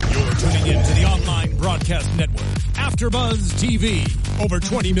Tuning into the online broadcast network, AfterBuzz TV. Over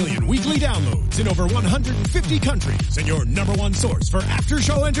 20 million weekly downloads in over 150 countries, and your number one source for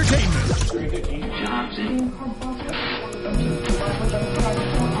after-show entertainment.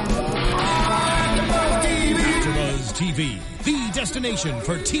 AfterBuzz TV, the destination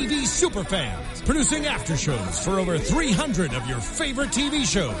for TV superfans, producing aftershows for over 300 of your favorite TV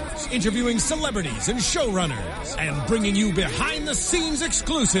shows, interviewing celebrities and showrunners, and bringing you behind-the-scenes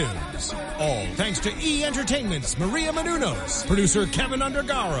exclusives. All thanks to E! Entertainment's Maria Menounos, producer Kevin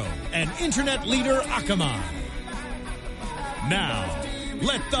Undergaro, and internet leader Akamai. Now,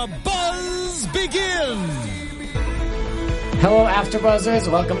 let the buzz begin! Hello,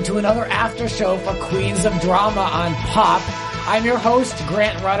 AfterBuzzers. Welcome to another after show for Queens of Drama on Pop. I'm your host,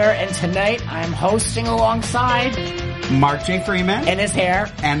 Grant Rudder, and tonight I'm hosting alongside Mark J. Freeman. And his hair.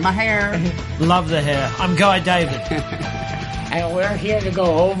 And my hair. Love the hair. I'm Guy David. And we're here to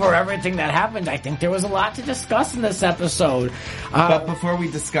go over everything that happened. I think there was a lot to discuss in this episode. But before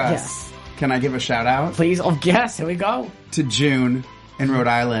we discuss, Can I give a shout out? Please. Oh, yes. Here we go. To June in Rhode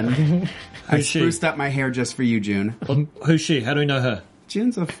Island. I spruced up my hair just for you, June. Well, who's she? How do we know her?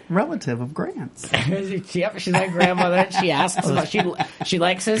 June's a relative of Grant's. Yep, she's my grandmother. She asks about she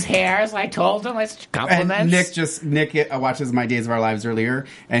likes his hair, so I told him let's compliments. And Nick watches My Days of Our Lives earlier,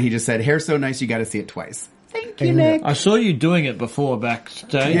 and he just said, "Hair's so nice, you got to see it twice." Thank you, Nick. I saw you doing it before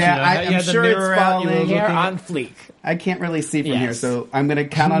backstage. Yeah, I'm sure it's falling. Hair on fleek. I can't really see from here, so I'm going to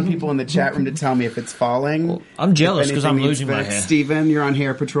count on people in the chat room to tell me if it's falling. Well, I'm jealous because I'm losing my hair. Steven, you're on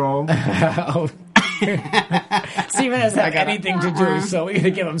hair patrol. Steven doesn't have anything to do, so we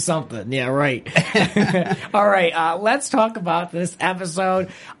gotta give him something. Yeah, right. All right, let's talk about this episode.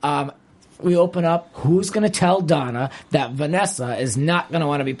 We open up, who's going to tell Donna that Vanessa is not going to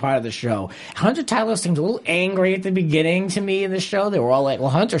want to be part of the show? Hunter Tyler seemed a little angry at the beginning to me in the show. They were all like, well,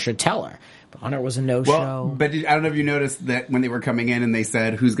 Hunter should tell her. But Hunter was a no-show. But I don't know if you noticed that when they were coming in and they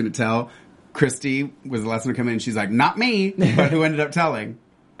said, who's going to tell? Christy was the last one to come in, and she's like, not me. But who ended up telling?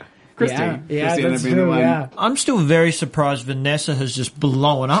 Christy. Yeah, Christy that's true, yeah. I'm still very surprised Vanessa has just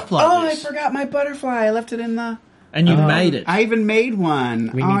blown up like this. I forgot my butterfly. I left it in the... And you made it. I even made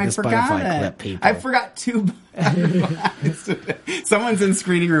one. We need this butterfly clip, people. I forgot two butterflies. Someone's in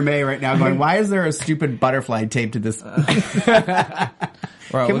screening room A right now going, why is there a stupid butterfly taped to this?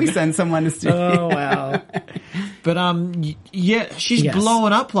 Can we send someone to studio? Oh, wow. But, she's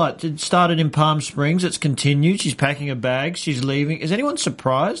blowing up like it started in Palm Springs. It's continued. She's packing her bags. She's leaving. Is anyone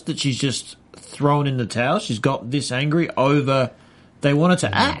surprised that she's just thrown in the towel? She's got this angry over... They wanted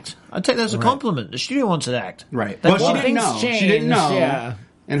to act. I take that as a compliment. The studio wants to act. Right. Well, she didn't know. Changed, she didn't know. Yeah.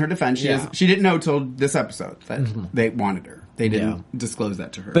 In her defense, she didn't know till this episode that they wanted her. They didn't disclose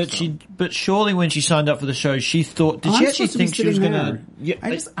that to her. But surely when she signed up for the show, she thought. Did she actually think she was going to? Yeah,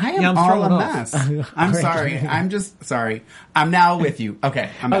 I am all a mess. I'm sorry. I'm just sorry. I'm now with you. Okay.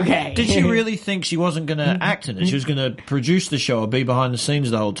 Okay. Did she really think she wasn't going to act in it? She was going to produce the show or be behind the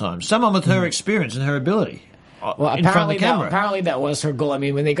scenes the whole time. Someone with her experience and her ability. Well, apparently that was her goal. I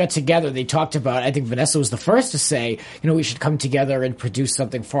mean, when they got together, they talked about, I think Vanessa was the first to say, we should come together and produce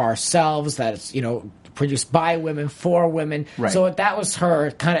something for ourselves that's, produced by women, for women. Right. So that was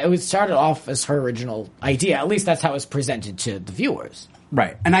her it started off as her original idea. At least that's how it was presented to the viewers.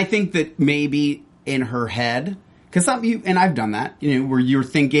 Right. And I think that maybe in her head, because and I've done that, where you're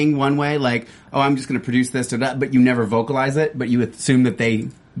thinking one way, like, oh, I'm just going to produce this or that, but you never vocalize it, but you assume that they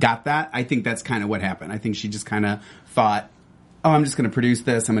got that. I think that's kind of what happened. I think she just kind of thought, oh, I'm just going to produce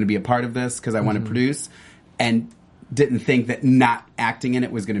this. I'm going to be a part of this because I want to produce, and didn't think that not acting in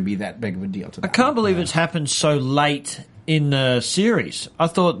it was going to be that big of a deal to them. I can't believe it's happened so late in the series. I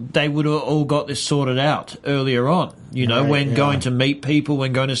thought they would have all got this sorted out earlier on. When going to meet people,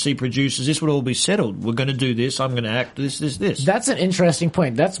 when going to see producers, this would all be settled. We're going to do this. I'm going to act this. That's an interesting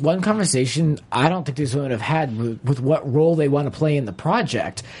point. That's one conversation I don't think these women have had with what role they want to play in the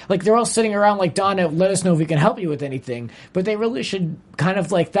project. Like, they're all sitting around like, Donna, let us know if we can help you with anything. But they really should kind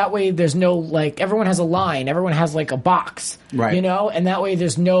of like, that way there's no, like, everyone has a line. Everyone has like a box. Right. And that way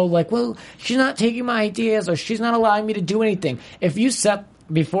there's no like, well, she's not taking my ideas or she's not allowing me to do anything. If you set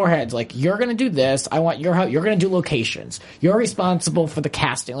beforehand, like, you're going to do this, I want your help, you're going to do locations, you're responsible for the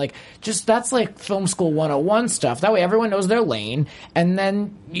casting, like, just that's like film school 101 stuff. That way everyone knows their lane, and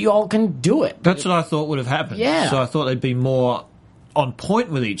then you all can do it. That's what I thought would have happened. Yeah. So I thought they'd be more on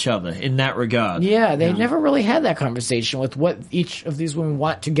point with each other in that regard. Yeah, they never really had that conversation with what each of these women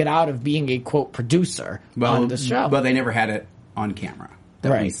want to get out of being a, quote, producer on the show. Well, they never had it on camera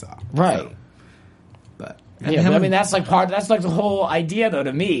that we saw. Right. So, yeah, but I mean, that's like the whole idea, though,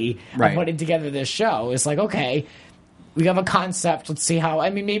 to me, of putting together this show. It's like, okay, we have a concept. Let's see how. I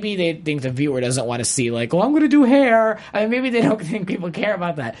mean, maybe they think the viewer doesn't want to see like, I'm going to do hair. I mean, maybe they don't think people care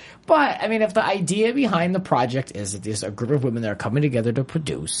about that. But I mean, if the idea behind the project is that there's a group of women that are coming together to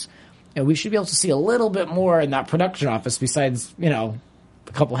produce, and we should be able to see a little bit more in that production office besides, a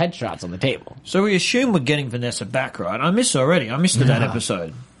couple headshots on the table. So we assume we're getting Vanessa back, right? I miss her already. I missed her that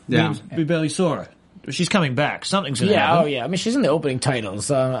episode. Yeah, we barely saw her. She's coming back. Something's going to happen. Oh yeah. I mean, she's in the opening titles.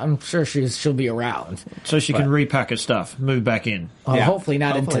 So I'm sure she'll be around. So she can repack her stuff, move back in. Hopefully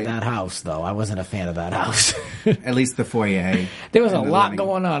not into that house, though. I wasn't a fan of that house. At least the foyer. There was a lot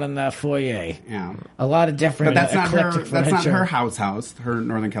going on in that foyer. Yeah, a lot of different. But that's not her. That's not her house. Her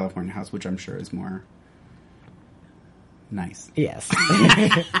Northern California house, which I'm sure is more nice. Yes.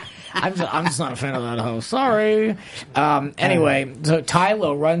 I'm just not a fan of that house. Sorry. Anyway, so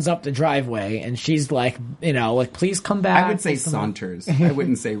Tylo runs up the driveway, and she's like, please come back. I would say saunters. I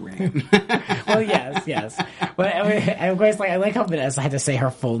wouldn't say ran. Well, yes. But of course, I like how Vanessa had to say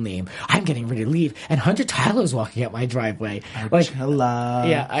her full name. I'm getting ready to leave, and Hunter Tylo's walking up my driveway. Hello.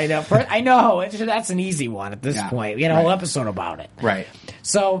 Yeah, I know. I know. That's an easy one at this point. We had a whole episode about it. Right.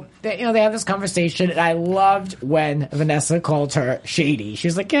 So, they have this conversation, and I loved when Vanessa called her shady.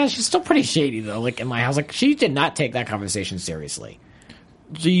 She's like, yeah, she's still pretty shady, though, like, in my house. Like, she did not take that conversation seriously.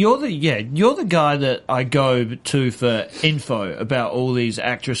 So you're the guy that I go to for info about all these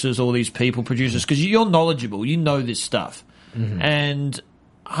actresses, all these people, producers, because you're knowledgeable. You know this stuff. Mm-hmm. And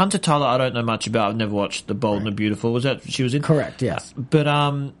Hunter Tyler, I don't know much about. I've never watched The Bold and the Beautiful. Was that she was in? Correct, yes. But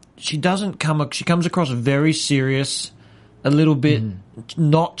she comes across very serious, a little bit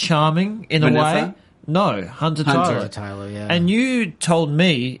not charming in Vanessa? a way. No, Hunter Tyler, yeah. And you told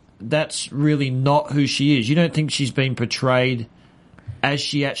me that's really not who she is. You don't think she's been portrayed as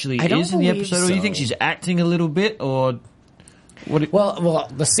she actually is in the episode, or do you think she's acting a little bit, or what?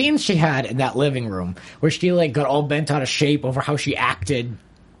 Well, the scenes she had in that living room where she got all bent out of shape over how she acted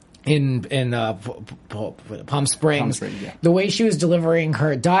in Palm Springs, yeah. The way she was delivering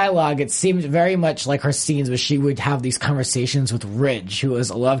her dialogue, it seemed very much like her scenes where she would have these conversations with Ridge, who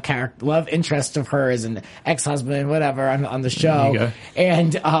was a love interest of hers and ex-husband, whatever, on the show.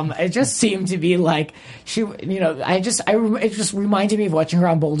 And it just seemed to be like she, it just reminded me of watching her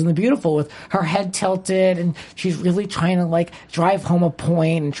on Bold and the Beautiful with her head tilted, and she's really trying to drive home a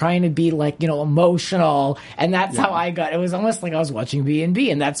point and trying to be emotional, and that's how I got. It was almost like I was watching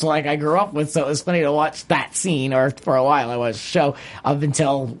B&B, and that's I grew up with, so it was funny to watch that scene. Or for a while I watched the show up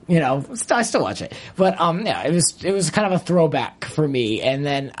until I still watch it, but it was kind of a throwback for me. And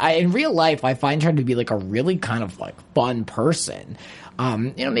then in real life I find her to be a really kind of fun person.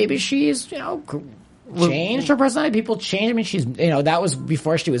 Maybe she's changed her personality. People change. I mean, she's that was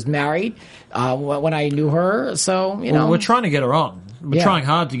before she was married when I knew her. So we're trying to get her on. We're trying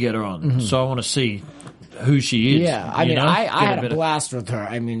hard to get her on. Mm-hmm. So I want to see who she is. Yeah, I mean, I had a blast with her.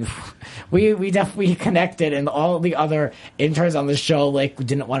 I mean, we definitely connected, and all the other interns on the show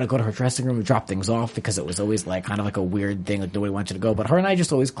didn't want to go to her dressing room and drop things off because it was always kind of a weird thing, nobody wanted to go. But her and I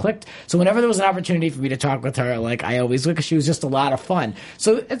just always clicked. So whenever there was an opportunity for me to talk with her, I always look, because she was just a lot of fun.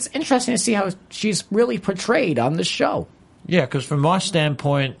 So it's interesting to see how she's really portrayed on the show. Yeah, because from my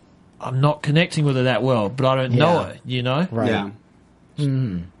standpoint, I'm not connecting with her that well, but I don't know her. Right? Yeah.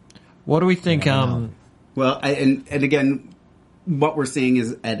 Mm-hmm. What do we think? Well, and again, what we're seeing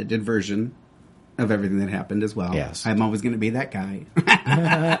is edited version of everything that happened as well. Yes. I'm always going to be that guy.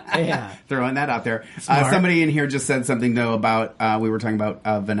 Yeah. Throwing that out there. Somebody in here just said something, though, about, we were talking about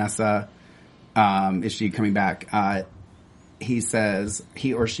Vanessa. Is she coming back? He says,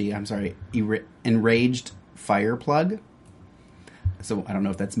 he or she, I'm sorry, enraged fire plug. So I don't know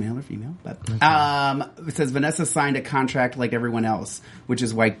if that's male or female, but it says Vanessa signed a contract like everyone else, which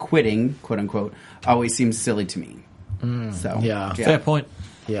is why quitting, quote unquote, always seems silly to me. So yeah, fair point.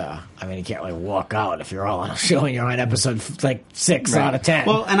 Yeah, I mean, you can't walk out if you're all on a show and you're on episode 6 out of 10.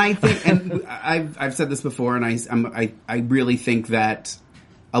 Well, and I think, and I've said this before, and I really think that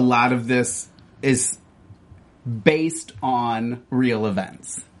a lot of this is based on real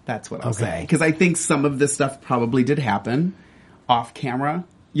events. That's what I'll say, because I think some of this stuff probably did happen off camera,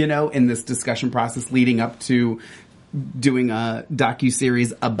 in this discussion process leading up to doing a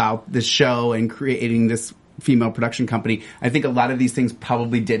docuseries about the show and creating this female production company. I think a lot of these things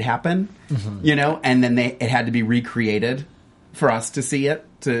probably did happen, and then it had to be recreated for us to see it,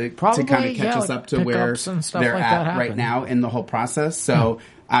 to kind of catch us up to where they're at right now in the whole process. So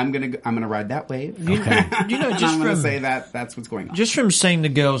I'm gonna ride that wave. Okay. You know, just I'm gonna from say that's what's going on. just from seeing the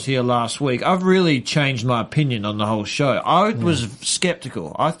girls here last week, I've really changed my opinion on the whole show. I was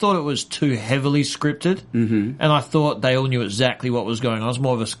skeptical. I thought it was too heavily scripted, and I thought they all knew exactly what was going on. I was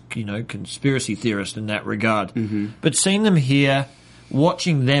more of a conspiracy theorist in that regard. But seeing them here,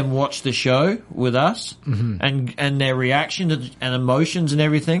 watching them watch the show with us, and their reaction and emotions and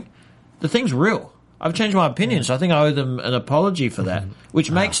everything, the thing's real. I've changed my opinion, so I think I owe them an apology for that,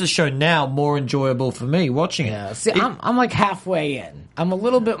 which makes the show now more enjoyable for me watching it. Yeah, see, I'm like halfway in. I'm a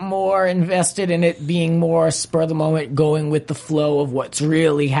little bit more invested in it being more spur of the moment, going with the flow of what's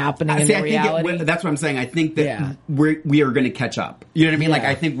really happening in the reality. That's what I'm saying. I think that we are going to catch up. You know what I mean? Yeah. Like,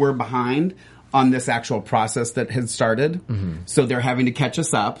 I think we're behind on this actual process that has started, so they're having to catch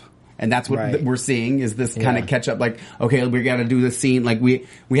us up. And that's what we're seeing is this kind of catch up. Like, okay, we got to do this scene. Like, we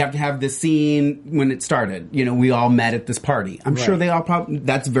have to have this scene when it started. You know, we all met at this party. I'm sure they all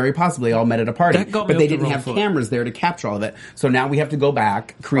that's very possibly all met at a party. But they didn't have cameras there to capture all of it. So now we have to go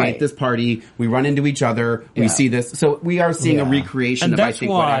back, create this party. We run into each other. We see this. So we are seeing a recreation and of, I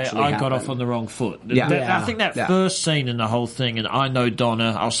think, what actually happened. that's why I got off on the wrong foot. Yeah. I think that first scene in the whole thing, and I know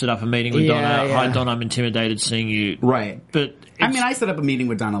Donna, I'll set up a meeting with Donna. Hi, Donna, I'm intimidated seeing you. Right. But I mean, I set up a meeting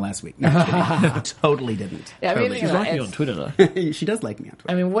with Donna last week. No, I'm kidding. Totally didn't. Yeah, I mean, She's like you on Twitter, though. She does like me on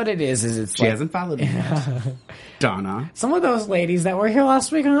Twitter. I mean, what it is it's she hasn't followed me yet. Donna. Some of those ladies that were here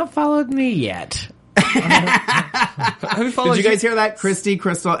last week have not followed me yet. Who follows Did you guys hear that? Christy,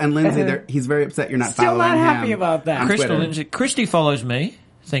 Crystal, and Lindsay. He's very upset you're not Still following him. not happy about that. Crystal, Lindsay. Christy follows me.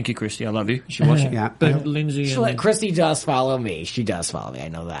 Thank you, Christy. I love you. She watching. Yeah. But Lindsay and... Christy does follow me. She does follow me. I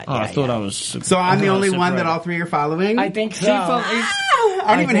know that. Oh, I thought I was... So I'm the only one that all three are following? I think so. I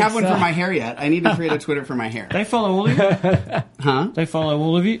don't even have one for my hair yet. I need to create a Twitter for my hair. They follow all of you? Huh? They follow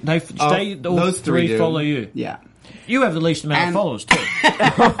all of you? All those three do. follow you? Yeah. You have the least amount of followers, too.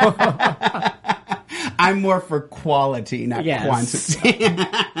 I'm more for quality, not quantity.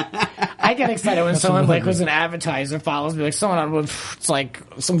 I get excited when someone who's an advertiser follows me, like someone it's like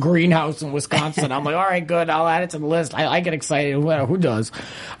some greenhouse in Wisconsin. I'm like, all right, good, I'll add it to the list. I get excited. Who does?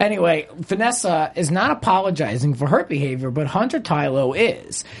 Anyway, Vanessa is not apologizing for her behavior, but Hunter Tylo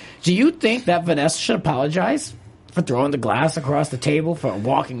is. Do you think that Vanessa should apologize for throwing the glass across the table, for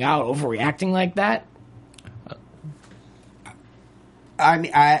walking out, overreacting like that? I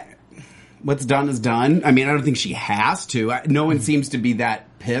mean, what's done is done. I mean, I don't think she has to. No one seems to be that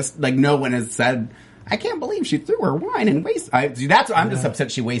pissed. Like, no one has said, I can't believe she threw her wine and wasted. I'm just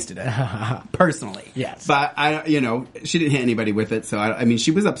upset she wasted it, personally. Yes. But, she didn't hit anybody with it. So, I mean, she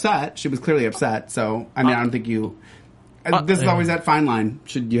was upset. She was clearly upset. So, I mean, I don't think you... this is always that fine line.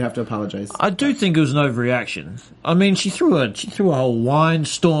 Should you have to apologize? I do think it was an overreaction. I mean, she threw a whole wine,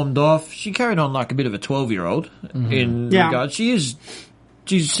 stormed off. She carried on like a bit of a 12-year-old in regard. She's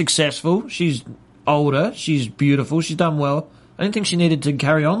successful. She's older. She's beautiful. She's done well. I didn't think she needed to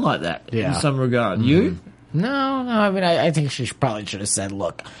carry on like that in some regard. You? No. I mean, I think she probably should have said,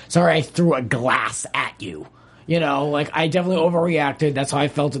 look, sorry I threw a glass at you. I definitely overreacted. That's how I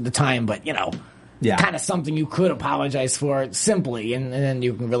felt at the time. But, kind of something you could apologize for simply, and then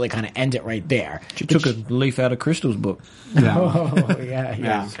you can really kind of end it right there. She took a leaf out of Crystal's book. Yeah.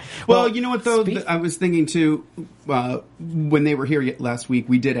 Yeah. Well, you know what, though? I was thinking, too, when they were here last week,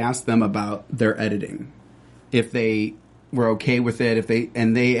 we did ask them about their editing. If they were okay with it,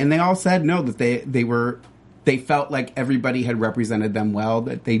 and they all said no, that they felt like everybody had represented them well,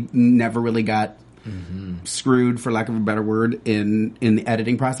 that they never really got screwed, for lack of a better word, in the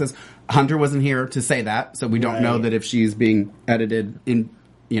editing process. Hunter wasn't here to say that, so we don't know that if she's being edited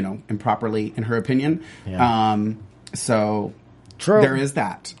improperly, in her opinion. Yeah. So true. There is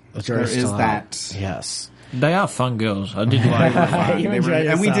that. There is that. Yes. They are fun girls. I did like them.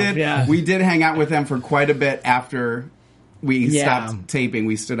 And we did hang out with them for quite a bit after we stopped taping.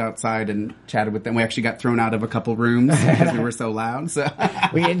 We stood outside and chatted with them. We actually got thrown out of a couple rooms because we were so loud. So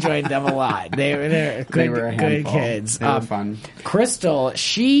we enjoyed them a lot. They were good kids. They were fun. Crystal,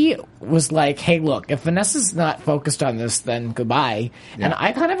 she was like, hey, look, if Vanessa's not focused on this, then goodbye. Yeah. And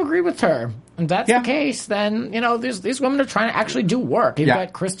I kind of agree with her. If that's the case, then, these women are trying to actually do work. You've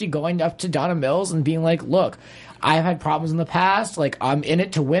got Christy going up to Donna Mills and being like, look, I've had problems in the past. Like, I'm in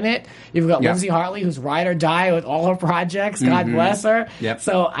it to win it. You've got Lindsay Hartley, who's ride or die with all her projects. God bless her. Yep.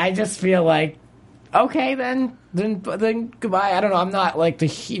 So I just feel like, okay, then goodbye. I don't know. I'm not like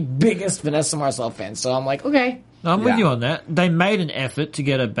the biggest Vanessa Marcel fan, so I'm like, okay. I'm with you on that. They made an effort to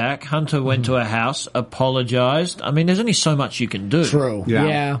get her back. Hunter went to her house, apologized. I mean, there's only so much you can do. True.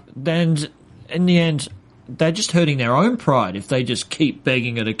 Yeah. And in the end, they're just hurting their own pride if they just keep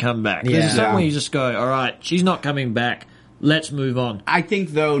begging her to come back. There's something where you just go, all right, she's not coming back. let's move on. I think,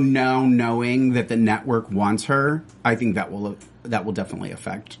 though, now knowing that the network wants her, I think that will definitely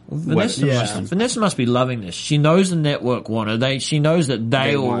affect. Vanessa must be loving this. She knows the network want her. She knows that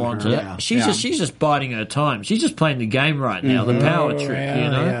they all want her. Yeah. She's just biding her time. She's just playing the game right now, the power trip.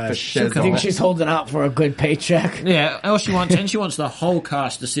 Yeah. The I think she's holding out for a good paycheck. Yeah, all she wants the whole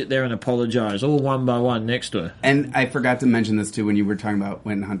cast to sit there and apologize, all one by one next to her. And I forgot to mention this too when you were talking about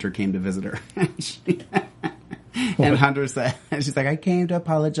when Hunter came to visit her. And Hunter said, she's like, I came to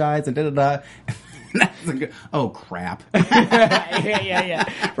apologize and da-da-da. Oh, crap.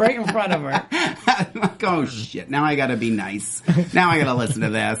 yeah. Right in front of her. I'm like, oh, shit. Now I gotta be nice. Now I gotta listen to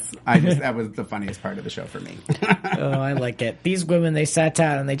this. That was the funniest part of the show for me. Oh, I like it. These women, they sat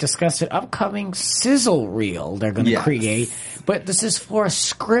down and they discussed an upcoming sizzle reel they're going to create. But this is for a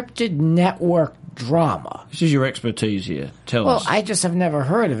scripted network drama. This is your expertise here. Tell us. Well, I just have never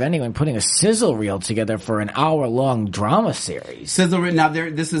heard of anyone putting a sizzle reel together for an hour-long drama series. Sizzle reel. Now,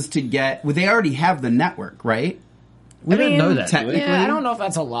 this is to get. Well, they already have the network, right? We don't know that. Technically, yeah, I don't know if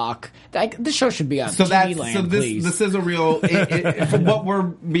that's a lock. This show should be on TV Land, please. The sizzle reel. From what we're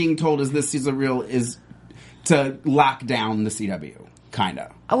being told, is this sizzle reel is to lock down the CW, kind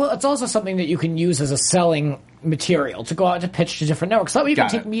of. Well, it's also something that you can use as a selling material to go out to pitch to different networks. So you can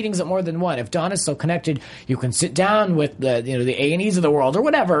take meetings at more than one. If Dawn is so connected, you can sit down with the A&Es of the world or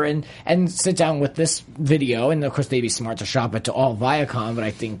whatever and sit down with this video. And of course, they'd be smart to shop it to all Viacom, but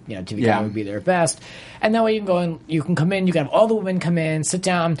I think TV Guide would be their best. And that way you can go and you can come in, you can have all the women come in, sit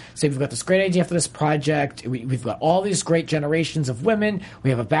down, say we've got this great idea for this project. We've got all these great generations of women.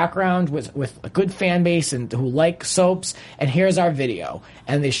 We have a background with a good fan base and who like soaps. And here's our video.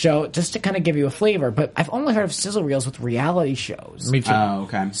 And they show just to kind of give you a flavor. But I've only heard of sizzle reels with reality shows. Me too. Oh,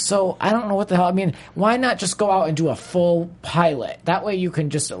 okay. So I don't know what the hell. I mean, why not just go out and do a full pilot? That way you can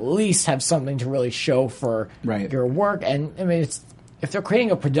just at least have something to really show for your work. And I mean, if they're creating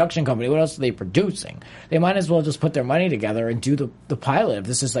a production company, what else are they producing? They might as well just put their money together and do the pilot. If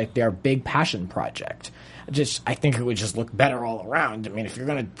this is like their big passion project, I think it would just look better all around. I mean, if you're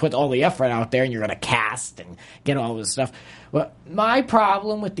going to put all the effort out there and you're going to cast and get all this stuff. Well, my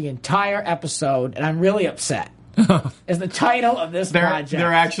problem with the entire episode, and I'm really upset, is the title of this project.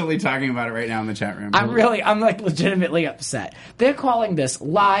 They're actually talking about it right now in the chat room. I'm like legitimately upset. They're calling this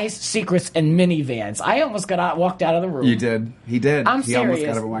Lies, Secrets, and Minivans. I almost walked out of the room. You did. He did. I'm he serious. Almost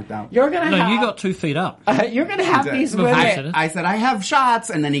got up and walked out. You're gonna have, you got 2 feet up. You're gonna have these women. I said I have shots,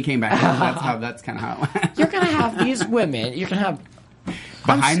 and then he came back. That's kind of how it went. You're gonna have these women. You're gonna have.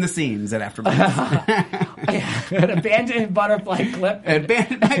 Behind the scenes at AfterBuzz. An abandoned butterfly clip.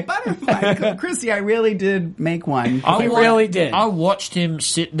 My butterfly clip. Chrissy, I really did make one. I really did. I watched him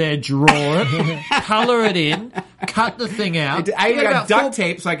sit there, draw it, colour it in, cut the thing out. I got duct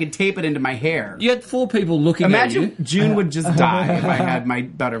tape so I could tape it into my hair. You had 4 people looking at you. Imagine June would just die if I had my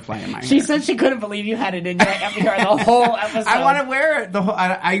butterfly in my hair. She said she couldn't believe you had it in your hair the whole episode. I want to wear it.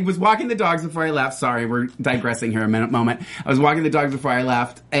 I was walking the dogs before I left. Sorry, we're digressing here a moment. I was walking the dogs before I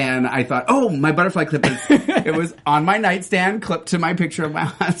left, and I thought, oh, my butterfly clip it was on my nightstand, clipped to my picture of my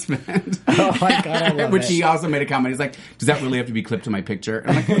husband. Oh my God, I love Which it. he also made a comment. He's like, does that really have to be clipped to my picture?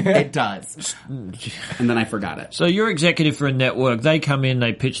 And I'm like, it does. And then I forgot it. So you're executive for a network. They come in,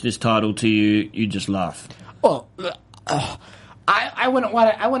 they pitch this title to you. You just laugh. Well, I wouldn't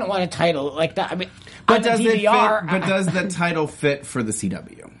want to. I wouldn't want a title like that. I mean, But on the DVR, does the title fit for the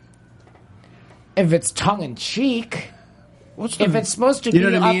CW? If it's tongue in cheek. If it's supposed to You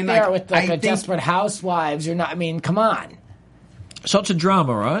be know what I mean? up there Like, with a Desperate Housewives, you're not. I mean, come on. So it's a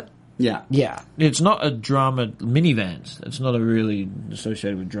drama, right? Yeah. Yeah. It's not a drama. Minivans. It's not a really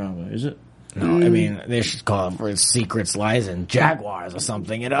associated with drama, is it? No, I mean, they should call it for Secrets, Lies, and Jaguars or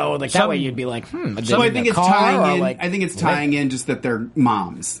something, Like, that way you'd be like, So I think it's tying in. I think it's tying in just that they're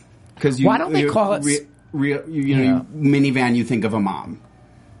moms. Why don't they call it... Minivan, you think of a mom.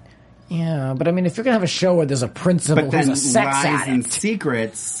 Yeah, but I mean, if you're going to have a show where there's a principal who's a sex Lies addict... and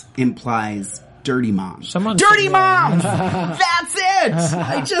Secrets implies dirty moms. Dirty moms! That's it!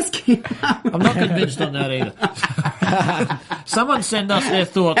 I just can't... I'm not convinced on that either. Someone send us their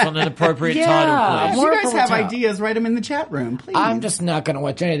thoughts on an appropriate title, please. If you guys have ideas, write them in the chat room, please. I'm just not going to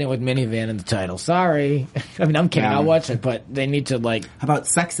watch anything with Minivan in the title. Sorry. I mean, I'm kidding. Yeah. I'll watch it, but they need to, How about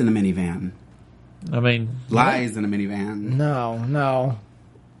sex in a minivan? I mean... Lies in a minivan. No.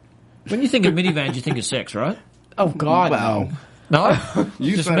 When you think of minivans, you think of sex, right? Oh, God, Well, no. No?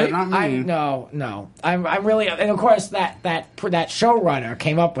 you Just said me? it, not me. No. I'm really, and of course that showrunner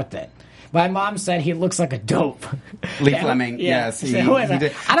came up with it My mom said he looks like a dope. Lee Fleming, yes. He did.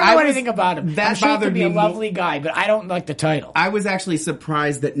 I don't know anything about him. That I'm sure he could bothered be a me lovely guy, but I don't like the title. I was actually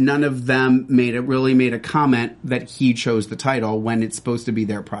surprised that none of them really made a comment that he chose the title when it's supposed to be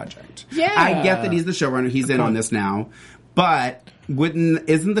their project. Yeah. I get that he's the showrunner. He's in on this now. But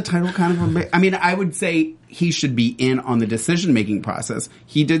isn't the title kind of I mean, I would say he should be in on the decision-making process.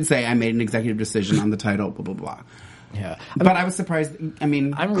 He did say, I made an executive decision on the title, blah, blah, blah. Yeah. But I was surprised. I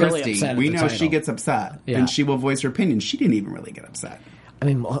mean, I'm really Christy, upset at we the know title. she gets upset. Yeah. And she will voice her opinion. She didn't even really get upset. I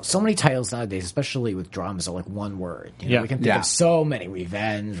mean, so many titles nowadays, especially with dramas, are like one word. You know, Yeah. we can think of so many: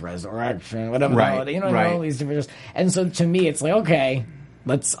 revenge, resurrection, whatever. Right, You know, right. all these different. And so, to me, it's like, okay,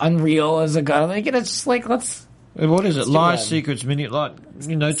 let's Unreal as a gun. Like, it's just like let's. What is it? do Lies, that. secrets,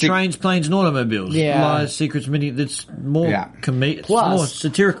 trains, planes, and automobiles. Yeah. Lies, secrets, That's more it's Plus- more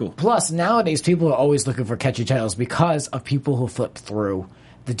satirical. Plus, nowadays, people are always looking for catchy titles because of people who flip through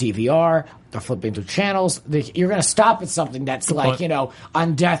the DVR. They're flipping through channels. You're going to stop at something that's like, you know,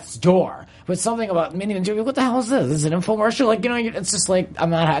 on death's door. But something about Minivan, what the hell is this? Is it an infomercial? Like, you know, it's just like,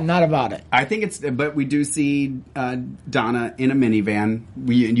 I'm not about it. I think but we do see Donna in a minivan.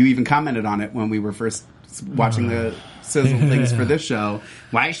 You even commented on it when we were first watching the sizzle things for this show.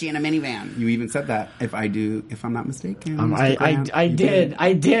 Why is she in a minivan? You even said that. If I'm not mistaken. I did.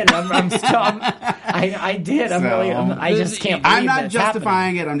 I'm still. I did. I just can't. Believe I'm not it's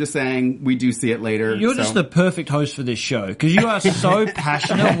justifying happening. it. I'm just saying we do see it later. You're just the perfect host for this show because you are so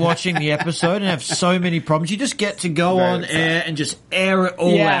passionate watching the episode and have so many problems. You just get to go Very on excited. air and just air it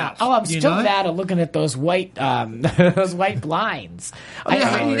all out. Oh, I'm you still know? mad at looking at those white blinds.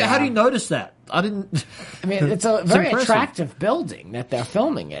 How do you notice that? I didn't. I mean, it's a very impressive. attractive building that they're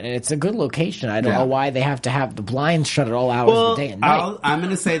filming in, and it's a good location. I don't Yeah. know why they have to have the blinds shut at all hours of the day and night. I'm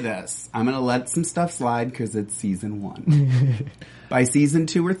going to say this. I'm going to let some stuff slide because it's season 1. By season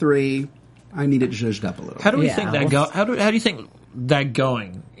 2 or 3, I need it zhuzhed up a little. How do we Yeah, think that go? How do you think they're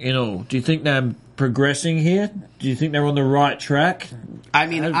going? You know, do you think they're progressing here? Do you think they're on the right track? I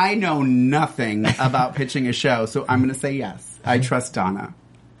mean, I know nothing about pitching a show, so I'm going to say yes. I trust Donna.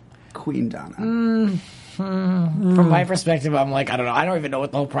 Queen Donna. From my perspective, I'm like, I don't know. I don't even know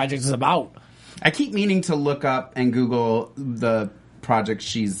what the whole project is about. I keep meaning to look up and Google the project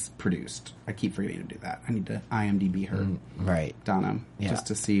she's produced. I keep forgetting to do that. I need to IMDb her, Right. Donna, just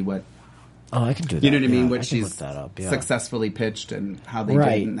to see what, Oh, I can do that. you know what I mean, Yeah, what I can she's look that up. Yeah. successfully pitched and how they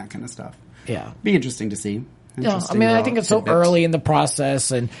Right. did and that kind of stuff. Yeah. Be interesting to see. Yeah, I Interesting mean, I little think it's so tidbits. early in the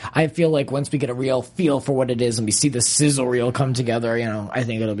process, and I feel like once we get a real feel for what it is and we see the sizzle reel come together, you know, I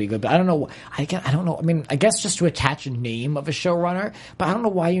think it'll be good. But I don't know. I don't know. I mean, I guess just to attach a name of a showrunner, but I don't know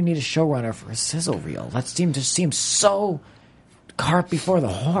why you need a showrunner for a sizzle reel. That just seems so cart before the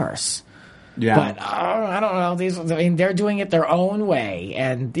horse. Yeah. But I don't know. They're doing it their own way,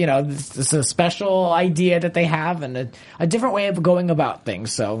 and you know, this is a special idea that they have and a different way of going about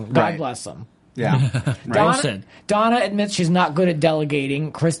things. So God Right. bless them. Yeah. Well said. Donna admits she's not good at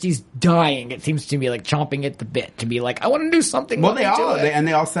delegating. Christy's dying, it seems to me, like chomping at the bit to be like, I want to do something. Well, Let me do it.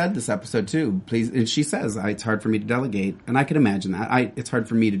 they all said this episode too. Please, and she says it's hard for me to delegate, and I can imagine that. It's hard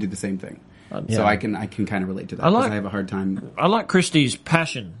for me to do the same thing. So I can kind of relate to that because I have a hard time. I like Christie's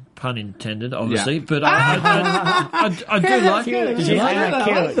passion, pun intended, obviously, but I do like it. She's cute.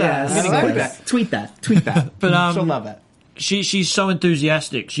 Yes. I like that. Tweet that. But, she'll love it. She's so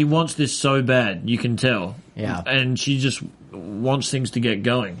enthusiastic. She wants this so bad. You can tell. Yeah. And she just wants things to get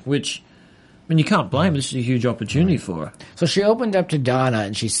going, which, I mean, you can't blame her. This is a huge opportunity for her. So she opened up to Donna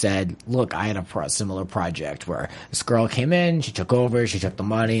and she said, look, I had a similar project where this girl came in, she took over, she took the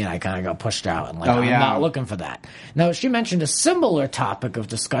money, and I kind of got pushed out. And I'm not looking for that. Now, she mentioned a similar topic of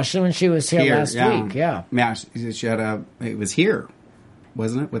discussion when she was here last week. Yeah. Yeah, she had it was here,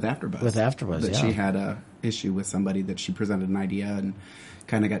 wasn't it, with AfterBuzz? With AfterBuzz, that yeah. she had a issue with somebody that she presented an idea and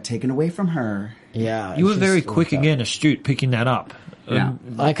kind of got taken away from her. Yeah. You were she's very looked quick up. again, astute, picking that up. Yeah.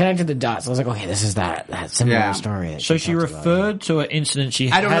 I connected the dots. I was like, okay, this is that similar story. that So she talked about. referred to an incident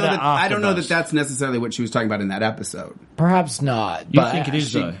she I had don't know at that that's necessarily what she was talking about in that episode. Perhaps not. You but think it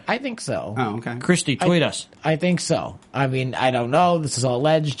is, though? I think so. Oh, okay. Christy, tweet us. I think so. I mean, I don't know. This is all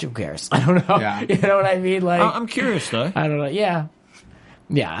alleged. Who cares? I don't know. Yeah. You know what I mean? Like, I'm curious, though. I don't know. Yeah.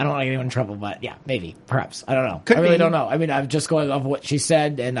 Yeah, I don't want to get anyone in trouble, but yeah, maybe, perhaps. I don't know. Could I really be. don't know. I mean, I'm just going off what she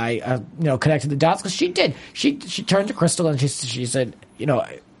said, and I, connected the dots because she did. She turned to Crystal and she said,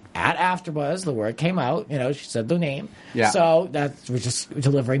 at AfterBuzz, the word came out. She said the name. Yeah. So we're just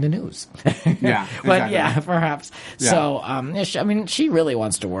delivering the news. Yeah. But exactly. yeah, perhaps. Yeah. So, she really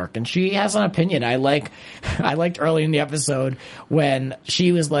wants to work, and she has an opinion. I liked early in the episode when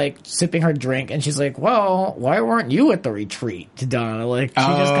she was like sipping her drink, and she's like, "Well, why weren't you at the retreat?" To Donna, like she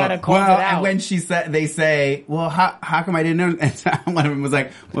just kind of called it out. And when they say, "Well, how come I didn't know?" And one of them was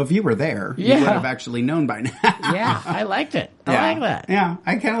like, "Well, if you were there, you would have actually known by now." Yeah, I liked it. I like that. Yeah,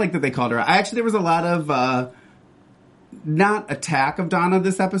 I kind of like that they called her out. Actually, there was a lot of not attack of Donna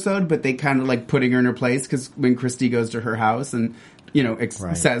this episode, but they kind of like putting her in her place, because when Christy goes to her house and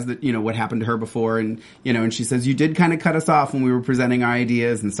says that what happened to her before, and and she says, "You did kind of cut us off when we were presenting our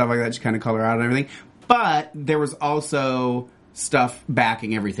ideas and stuff like that." She kind of called her out and everything, but there was also stuff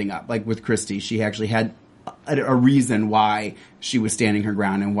backing everything up. Like with Christy, she actually had a reason why she was standing her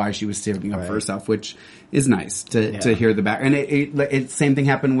ground and why she was sticking up for herself, which is nice to hear the back. And it same thing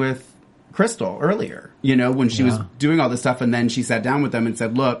happened with Crystal earlier, when she was doing all this stuff, and then she sat down with them and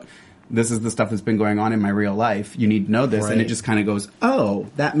said, "Look, this is the stuff that's been going on in my real life. You need to know this." Right. And it just kind of goes, "Oh,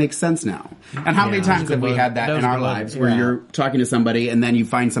 that makes sense now." And how many times have we had that in our lives where you're talking to somebody and then you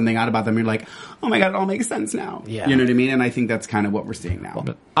find something out about them and you're like, "Oh my God, it all makes sense now." Yeah. You know what I mean? And I think that's kind of what we're seeing now.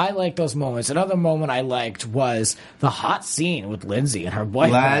 Well, I like those moments. Another moment I liked was the hot scene with Lindsay and her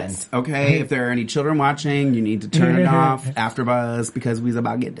boyfriend. If there are any children watching, you need to turn it off AfterBuzz, because we's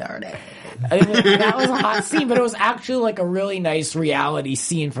about to get dirty. That was a hot scene, but it was actually like a really nice reality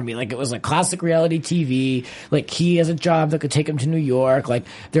scene for me. Like, it was like classic reality TV. Like, he has a job that could take him to New York. Like,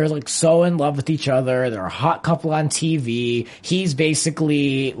 they're like so in love with each other. They're a hot couple on TV. He's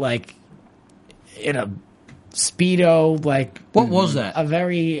basically like in a Speedo, like, what was that? A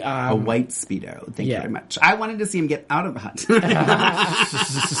very a white Speedo. Thank you very much. I wanted to see him get out of the hut.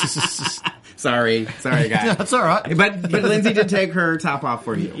 Sorry, guys. That's all right. But Lindsay did take her top off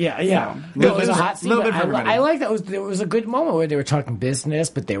for you. Yeah. So, It was a hot scene. I like that. There was a good moment where they were talking business,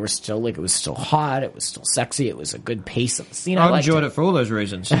 but they were still like, it was still hot. It was still sexy. It was a good pace of the scene. I enjoyed it for all those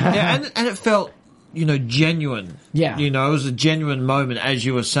reasons. Yeah, and it felt, genuine. Yeah. It was a genuine moment, as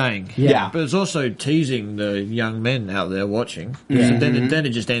you were saying. Yeah. But it's also teasing the young men out there watching. Yeah. So then it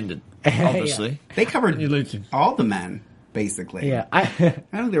just ended, obviously. They covered all the men, basically. Yeah. I don't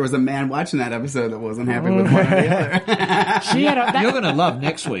think there was a man watching that episode that wasn't happy with one or the other. You're going to love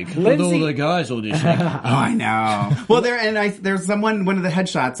next week with all the guys auditioning. Oh, I know. Well, there's someone, one of the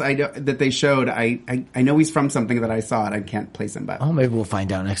headshots that they showed. I know he's from something that I saw, and I can't place him, but maybe we'll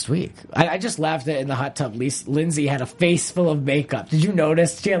find out next week. I just laughed that in the hot tub, Lindsay had a face full of makeup. Did you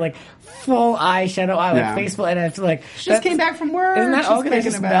notice? She had like full eyeshadow, face full, and I feel like she just came back from work. Isn't that all gonna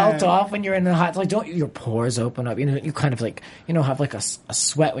just melt off when you're in the hot? Like, don't your pores open up? You kind of like have like a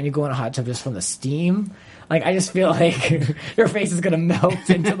sweat when you go in a hot tub just from the steam. Like, I just feel like your face is gonna melt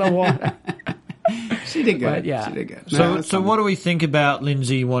into the water. She did good. But, yeah. She did good. So what do we think about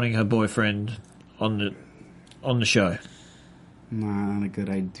Lindsay wanting her boyfriend on the show? Not a good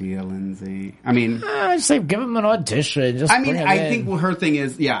idea, Lindsay. I mean, I just say give him an audition. I think her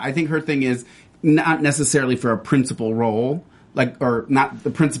thing is not necessarily for a principal role, or not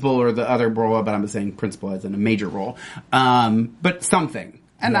the principal or the other role, but I'm saying principal as in a major role, but something.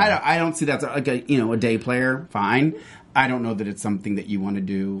 And I don't see that like a day player. Fine. I don't know that it's something that you want to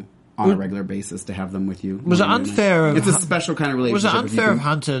do on a regular basis to have them with you. Was it unfair? It's a special kind of relationship. Was it unfair of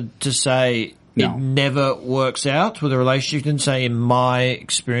Hunter to say? No. It never works out with a relationship, and say in my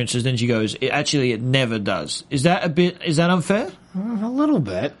experiences, then she goes, it never does. Is that unfair? A little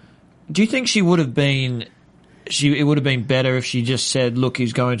bit. Do you think it would have been better if she just said, "Look,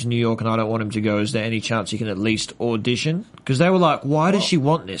 he's going to New York and I don't want him to go. Is there any chance he can at least audition?" Because they were like, why does she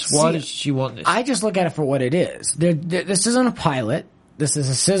want this? Why does she want this? I just look at it for what it is. This isn't a pilot. This is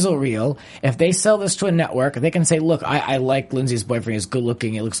a sizzle reel. If they sell this to a network, they can say, look, I like Lindsay's boyfriend. He's good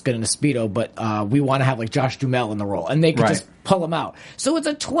looking. He looks good in a Speedo, but we want to have like Josh Duhamel in the role. And they can just pull him out. So it's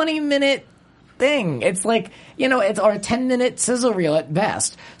a 20-minute thing. It's like, it's or a 10-minute sizzle reel at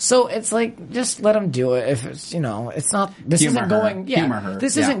best. So it's like, just let them do it. If it's, it's not, this isn't going,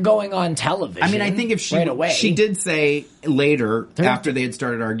 this isn't going on television. I mean, I think if she did say later, after they had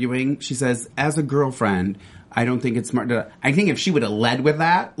started arguing, she says, as a girlfriend, I don't think it's smart I think if she would have led with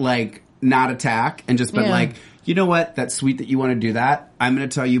that, like, not attack, and just been like, you know what, that's sweet that you want to do that. I'm going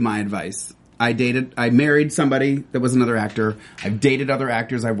to tell you my advice. I married somebody that was another actor. I've dated other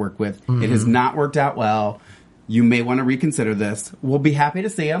actors I've worked with. Mm-hmm. It has not worked out well. You may want to reconsider this. We'll be happy to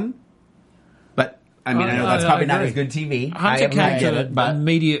see him. But, I mean, I know that's probably not as good TV. Hunter came to an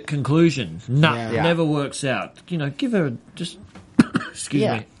immediate conclusion. Never works out. Give her just... Excuse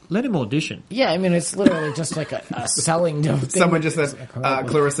me. Let him audition. Yeah, I mean, it's literally just like a selling thing. Someone just said,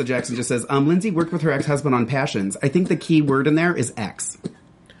 Clarissa Jackson just says, Lindsay worked with her ex-husband on Passions. I think the key word in there is ex.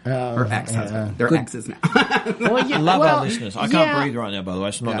 Or ex-husband. Yeah. They're exes now. Well, yeah, I love our listeners. I can't breathe right now, by the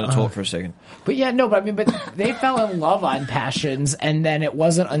way, so I'm not going to talk for a second. But yeah, no, but they fell in love on Passions, and then it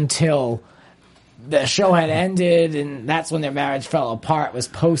wasn't until the show had ended, and that's when their marriage fell apart, was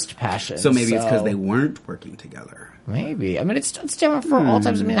post-Passions. So maybe it's because they weren't working together. Maybe. I mean, it's different for all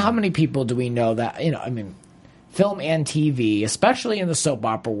times. I mean, how many people do we know that, film and TV, especially in the soap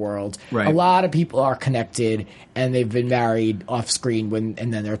opera world, right. A lot of people are connected, and they've been married off screen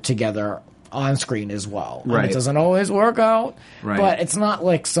and then they're together on screen as well. Right. And it doesn't always work out, right. But it's not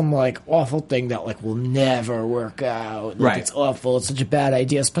like some awful thing that will never work out. Right. It's awful. It's such a bad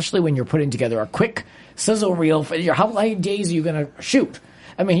idea, especially when you're putting together a quick sizzle reel. How many days are you going to shoot?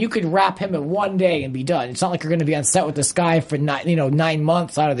 I mean, you could wrap him in one day and be done. It's not like you're going to be on set with this guy for 9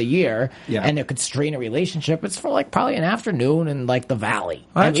 months out of the year, and it could strain a relationship. It's for probably an afternoon in the valley.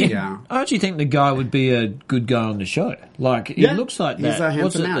 I actually think the guy would be a good guy on the show. He looks like that. He's a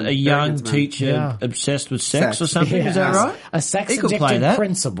handsome man. A young teacher obsessed with sex or something? Yeah. Is that right? A sex-addicted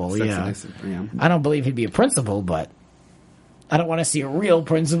principal. Yeah. I don't believe he'd be a principal, but I don't want to see a real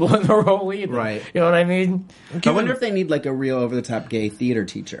principal in the role either. Right. You know what I mean? I wonder if they need a real over-the-top gay theater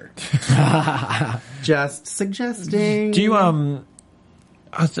teacher. Just suggesting. Do you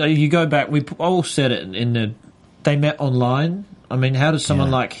you go back? We all said it they met online. I mean, how does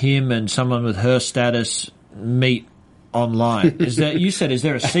someone like him and someone with her status meet online? Is there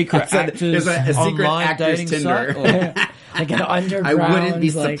a secret actors online actors dating Tinder. site? Like an underground. I wouldn't be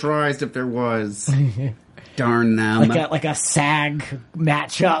surprised if there was. Darn them. Like a SAG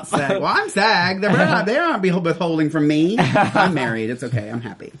matchup. SAG. Well, I'm SAG. They aren't withholding from me. I'm married. It's okay. I'm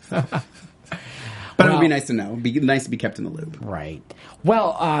happy. So. But it would be nice to know. It'd be nice to be kept in the loop. Right.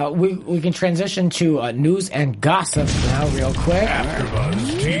 Well, we can transition to news and gossip now real quick. AfterBuzz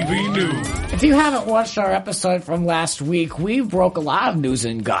TV News. If you haven't watched our episode from last week, we broke a lot of news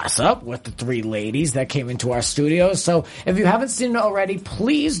and gossip with the three ladies that came into our studio. So if you haven't seen it already,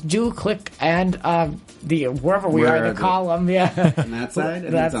 please do click and wherever we are in the column. Yeah. On that side?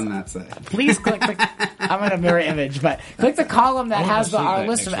 And it's on that side. Please click I'm in a mirror image, but click the column that has our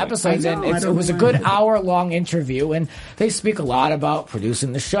list of episodes, and it was a good hour-long interview, and they speak a lot about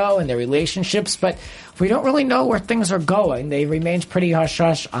producing the show and their relationships, but we don't really know where things are going. They remained pretty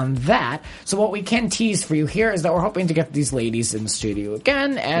hush-hush on that. So what we can tease for you here is that we're hoping to get these ladies in the studio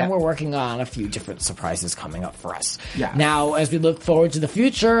again, and we're working on a few different surprises coming up for us. Yeah. Now, as we look forward to the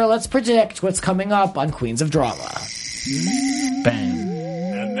future, let's predict what's coming up on Queens of Drama. Bang.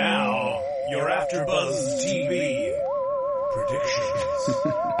 And now, your AfterBuzz TV predictions.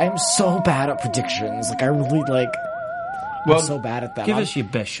 I'm so bad at predictions. I really I'm so bad at that. Give us your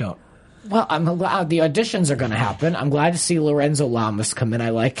best shot. Well, the auditions are going to happen. I'm glad to see Lorenzo Lamas come in. I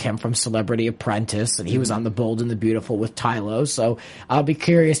like him from Celebrity Apprentice, and he was on The Bold and the Beautiful with Tylo. So I'll be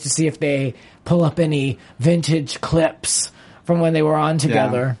curious to see if they pull up any vintage clips from when they were on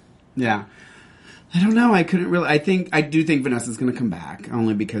together. Yeah. I don't know. I do think Vanessa's going to come back,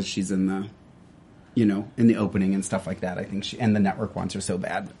 only because she's in the, in the opening and stuff like that. I think and the network wants her so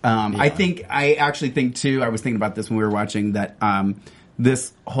bad. I actually think too, I was thinking about this when we were watching that,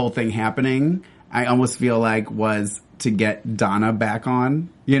 this whole thing happening, I almost feel was to get Donna back on.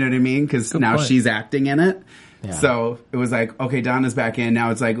 You know what I mean? Because now she's acting in it. Yeah. So it was okay, Donna's back in.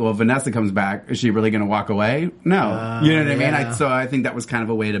 Now it's well, Vanessa comes back. Is she really going to walk away? No. You know what I mean? So I think that was kind of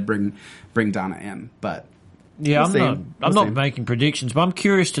a way to bring Donna in. But yeah, I'm not making predictions, but I'm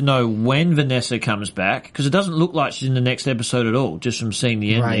curious to know when Vanessa comes back, because it doesn't look like she's in the next episode at all, just from seeing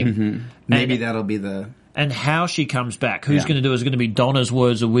the ending. Right. Mm-hmm. Maybe that'll be the... And how she comes back. Who's going to do it? Is it going to be Donna's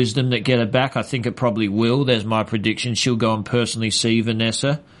words of wisdom that get her back? I think it probably will. There's my prediction. She'll go and personally see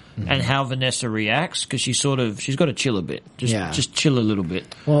Vanessa. Mm-hmm. And how Vanessa reacts, because she's got to chill a bit. Just chill a little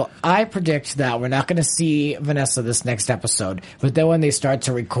bit. Well, I predict that we're not going to see Vanessa this next episode, but then when they start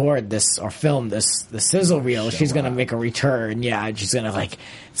to record this or film the sizzle reel, she's going to make a return. Yeah, she's going to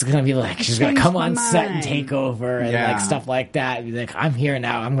it's going to be she's going to come on set and take over and stuff like that. Be I'm here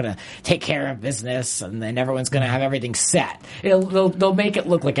now. I'm going to take care of business, and then everyone's going to have everything set. They'll make it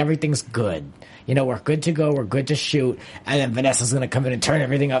look like everything's good. We're good to go, we're good to shoot, and then Vanessa's going to come in and turn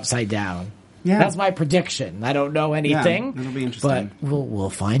everything upside down. Yeah. That's my prediction. I don't know anything. Yeah, it'll be interesting. But we'll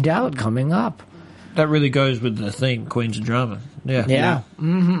find out coming up. That really goes with the theme, Queens of Drama. Yeah. Yeah.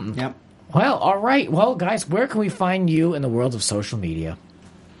 Mm-hmm. Yep. Well, all right. Well, guys, where can we find you in the world of social media?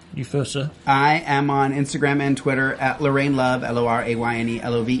 You first, sir. I am on Instagram and Twitter at Lorraine Love,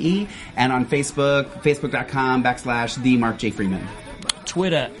 LORAYNELOVE, and on Facebook, facebook.com/the Mark J. Freeman.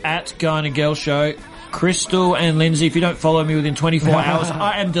 Twitter at Guy and a Girl Show. Crystal and Lindsay, if you don't follow me within 24 hours,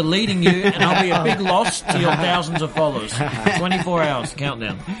 I am deleting you, and I'll be a big loss to your thousands of followers. 24 hours,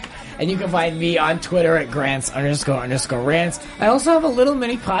 countdown. And you can find me on Twitter at Grants__Rants. I also have a little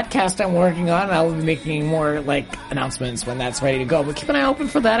mini podcast I'm working on, and I will be making more, announcements when that's ready to go. But keep an eye open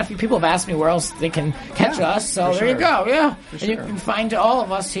for that. If people have asked me where else they can catch us, so there you go, And you can find all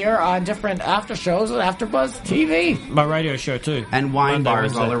of us here on different after shows at AfterBuzz TV. My radio show, too. And wine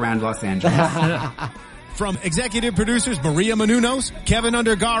bars all around Los Angeles. From executive producers Maria Menounos, Kevin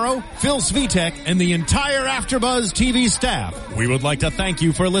Undergaro, Phil Svitek, and the entire AfterBuzz TV staff, we would like to thank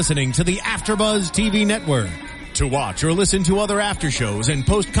you for listening to the AfterBuzz TV network. To watch or listen to other after shows and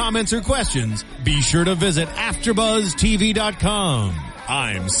post comments or questions, be sure to visit AfterBuzzTV.com.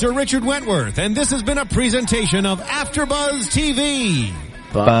 I'm Sir Richard Wentworth, and this has been a presentation of AfterBuzz TV.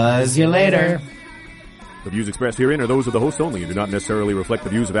 Buzz you later. The views expressed herein are those of the host only and do not necessarily reflect the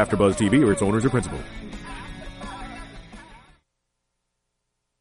views of AfterBuzz TV or its owners or principals.